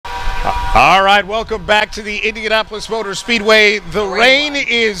All right, welcome back to the Indianapolis Motor Speedway. The rain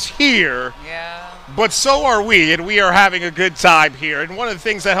is here, but so are we, and we are having a good time here. And one of the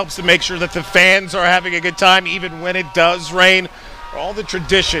things that helps to make sure that the fans are having a good time, even when it does rain, are all the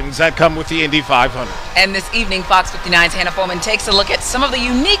traditions that come with the Indy 500. And this evening, Fox 59's Hannah Foreman takes a look at some of the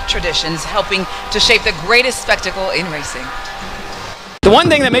unique traditions helping to shape the greatest spectacle in racing. The one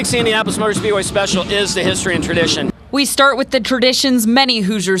thing that makes the Indianapolis Motor Speedway special is the history and tradition. We start with the traditions many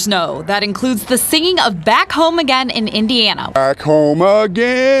Hoosiers know. That includes the singing of Back Home Again in Indiana. Back home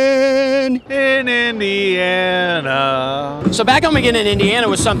again in Indiana. So Back Home Again in Indiana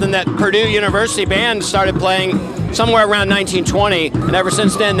was something that Purdue University band started playing somewhere around 1920, and ever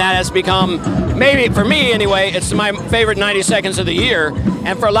since then that has become, maybe for me anyway, it's my favorite 90 seconds of the year,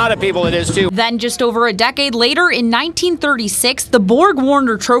 and for a lot of people it is too. Then just over a decade later, in 1936, the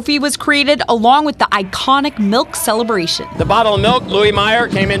Borg-Warner Trophy was created along with the iconic milk celebration. The bottle of milk, Louis Meyer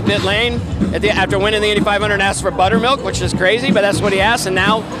came in pit lane after winning the Indy 500 and asked for buttermilk, which is crazy, but that's what he asked, and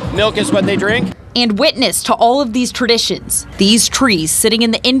now milk is what they drink. And witness to all of these traditions, these trees sitting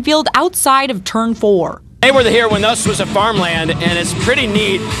in the infield outside of Turn 4. They were here when this was a farmland, and it's pretty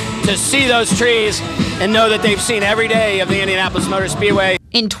neat to see those trees and know that they've seen every day of the Indianapolis Motor Speedway.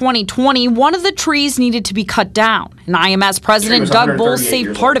 In 2020, one of the trees needed to be cut down, and IMS President Doug Bowles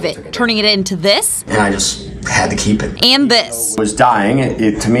saved part of it, turning it into this. And I just had to keep it. And this. It was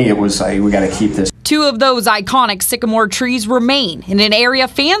dying. To me, it was like, we got to keep this. Two of those iconic sycamore trees remain in an area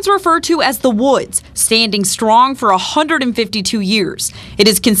fans refer to as the Woods, standing strong for 152 years. It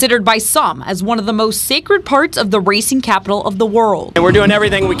is considered by some as one of the most sacred parts of the racing capital of the world. And we're doing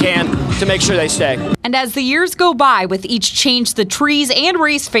everything we can to make sure they stay. And as the years go by, with each change the trees and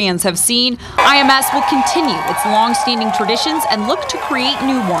race fans have seen, IMS will continue its long-standing traditions and look to create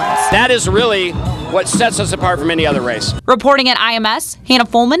new ones. That is really what sets us apart from any other race. Reporting at IMS, Hannah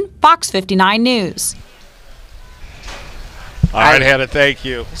Foreman, Fox 59 News. All right, Hannah, thank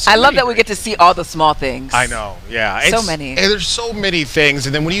you. I love that we get to see all the small things. I know, yeah. So many. And there's so many things,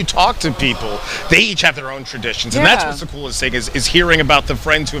 and then when you talk to people, they each have their own traditions, and that's what's the coolest thing is hearing about the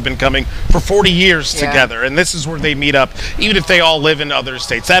friends who have been coming for 40 years together, and this is where they meet up, even if they all live in other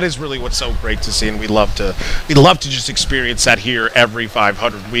states. That is really what's so great to see, and we love to just experience that here every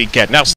 500 weekend. Now.